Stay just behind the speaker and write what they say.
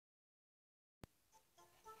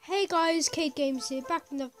Hey guys, Kate Games here, back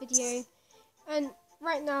with another video, and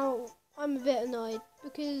right now I'm a bit annoyed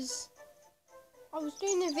because I was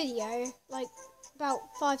doing a video like about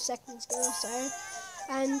 5 seconds ago or so,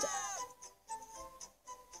 and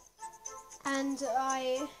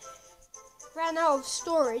I ran out of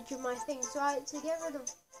storage in my thing, so I had to get rid of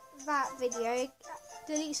that video,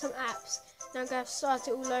 delete some apps, and I'm going to have to start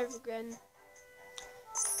it all over again.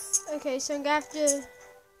 Okay, so I'm going to have to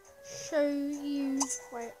show you,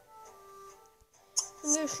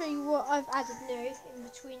 I'm going to show you what I've added new in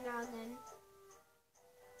between now and then.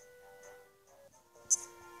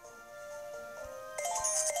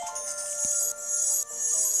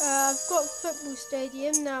 I've got football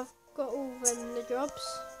stadium, now I've got all the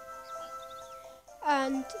jobs.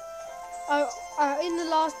 And in the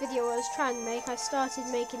last video I was trying to make, I started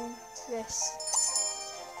making this,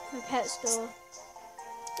 my pet store.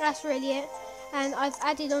 That's really it. And I've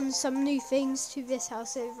added on some new things to this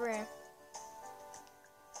house over here.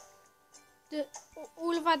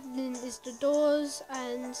 All I've added in is the doors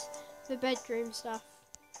and the bedroom stuff.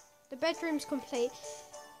 The bedroom's complete,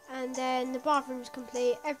 and then the bathroom's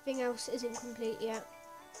complete. Everything else isn't complete yet.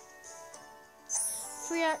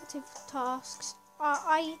 3 active tasks.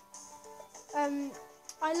 I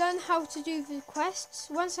learned how to do the quests.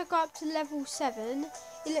 Once I got up to level 7,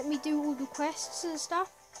 it let me do all the quests and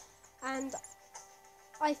stuff. And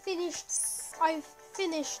I finished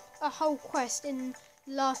a whole quest in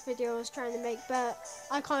the last video I was trying to make, but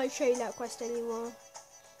I can't show you that quest anymore.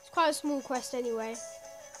 It's quite a small quest anyway.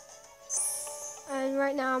 And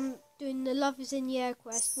right now I'm doing the Love is in the Air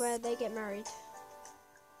quest where they get married.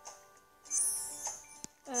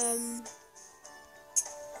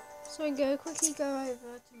 So I'm going to quickly go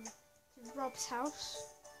over to Rob's house.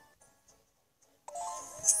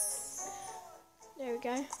 There we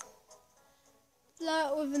go.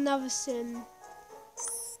 Flirt with another sim.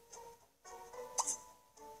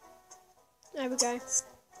 There we go. It's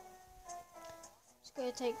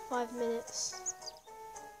going to take 5 minutes.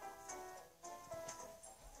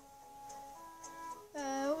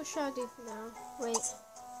 What should I do for now? Wait.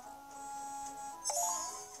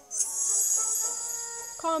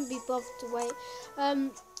 Can't be bothered to wait.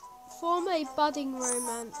 Form a budding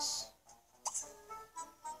romance.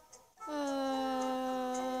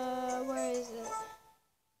 Where is it?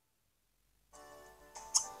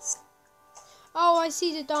 Oh, I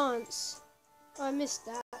see the dance. Oh, I missed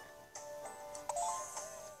that.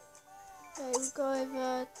 Okay, we go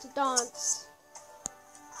over to dance.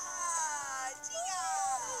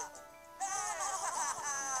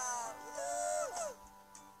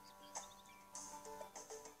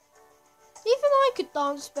 Even I could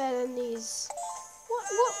dance better than these.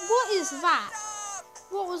 What is that?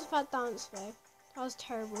 What was that dance though? That was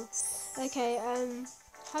terrible. Okay,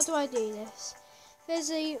 how do I do this?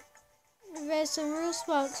 There's some real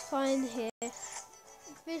sparks flying here.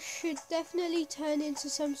 This should definitely turn into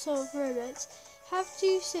some sort of romance. Have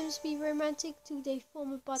 2 Sims be romantic till they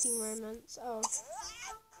form a budding romance. Oh.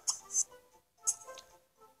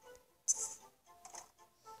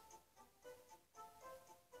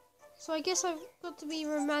 So I guess I've got to be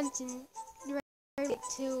romantic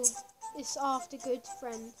till it's after good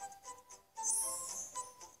friend.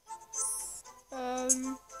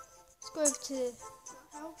 Let's go over to the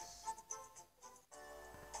house.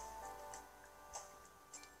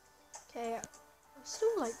 Okay, I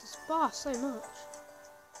still like this bar so much.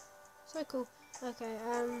 So cool. Okay,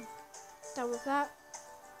 done with that.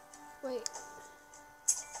 Wait.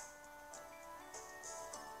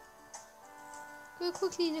 Go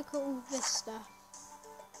quickly look at all this stuff.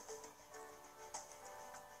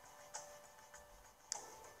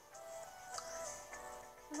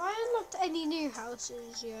 Have I unlocked any new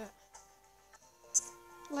houses yet?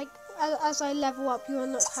 Like, as I level up, you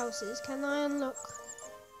unlock houses. Can I unlock?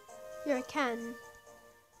 Yeah, I can.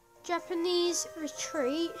 Japanese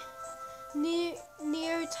Retreat,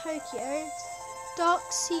 Neo Tokyo, Dark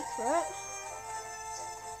Secret,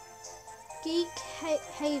 Geek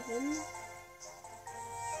Haven,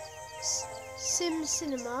 Sim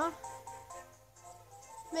Cinema,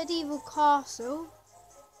 Medieval Castle.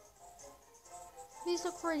 These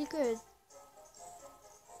look really good.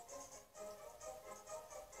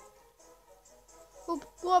 Well,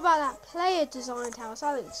 what about that player designed house?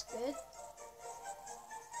 That looks good.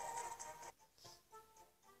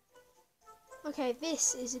 Okay,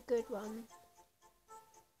 this is a good one.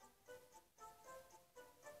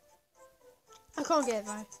 I can't get it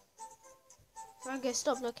though. So I'm going to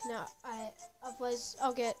stop looking at it, otherwise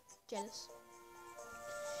I'll get jealous.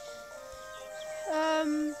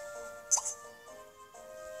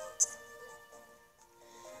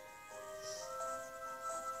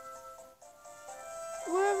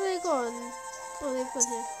 gone? Oh, they've gone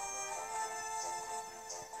here.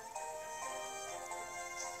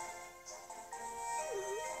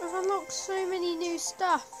 I've unlocked so many new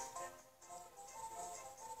stuff.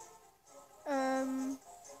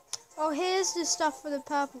 Oh, here's the stuff for the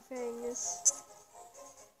purple things.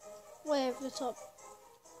 Way over the top.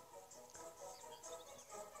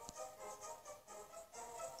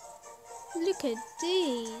 Look at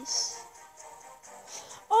these.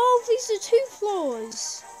 Oh, these are 2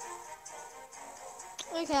 floors.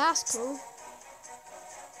 Okay, that's cool.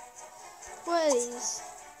 What are these?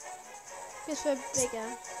 Guess they're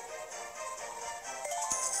bigger.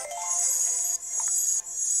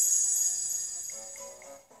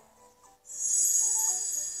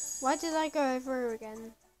 Why did I go over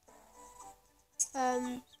again?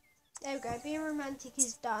 There we go. Being romantic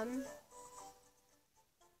is done.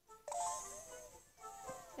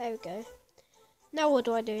 There we go. Now what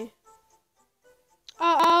do I do?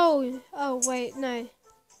 Oh, wait, no.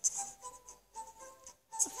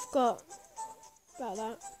 I forgot about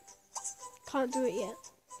that. Can't do it yet.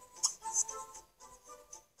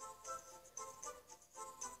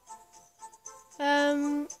 I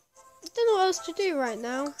don't know what else to do right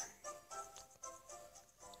now.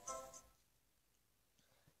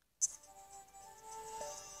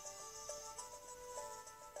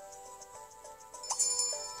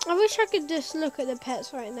 I wish I could just look at the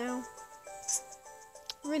pets right now.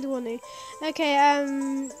 I really want to. Okay,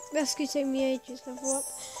 that's gonna take me ages to level up.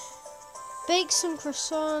 Bake some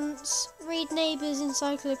croissants. Read Neighbours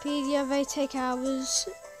Encyclopedia. They take hours.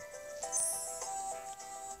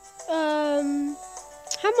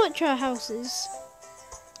 How much are houses?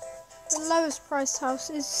 The lowest priced house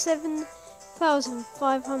is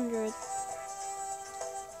 7,500.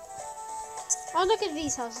 I'll look at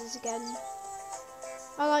these houses again.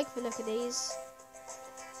 I like the look of these.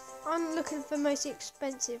 I'm looking for the most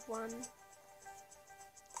expensive one.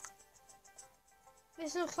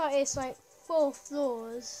 This looks like it's like 4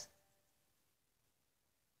 floors.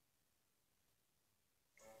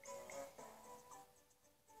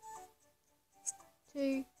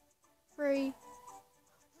 Two, 3,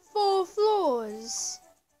 4 floors.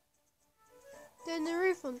 Then the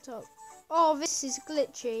roof on top. Oh, this is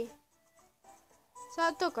glitchy. Is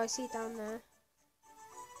that a dog I see down there?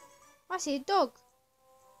 I see a dog.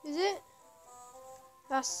 Is it?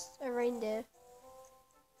 That's a reindeer.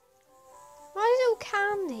 Why is it all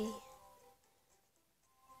candy?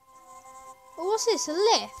 Oh, what's this? A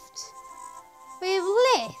lift? We have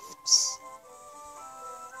lifts.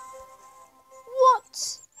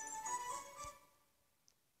 What?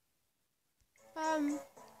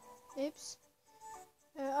 Oops.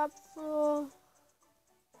 Up for.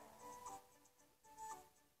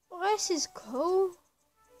 Oh, this is cool.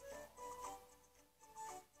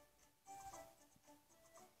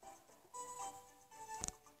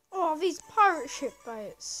 Oh, these pirate ship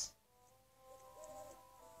boats.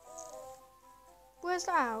 Where's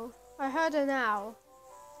the owl? I heard an owl.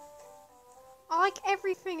 I like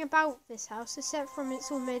everything about this house except from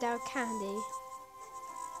it's all made out of candy.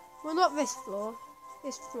 Well, not this floor.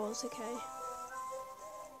 This floor's okay.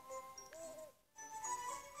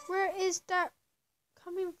 Where is that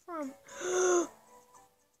coming from?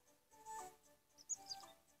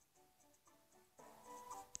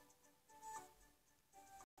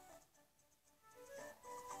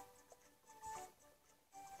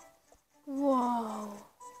 Whoa.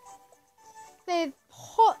 They have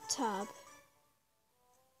hot tub.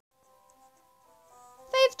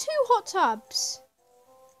 They have 2 hot tubs.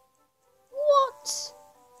 What?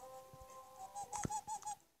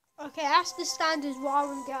 Okay, that's the standard what I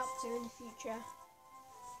want to get up to in the future.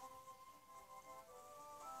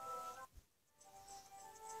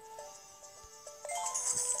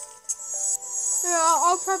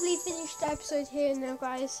 I'll probably finish the episode here now,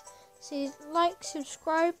 guys. So like,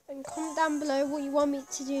 subscribe, and comment down below what you want me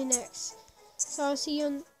to do next. So I'll see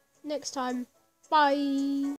you next time. Bye.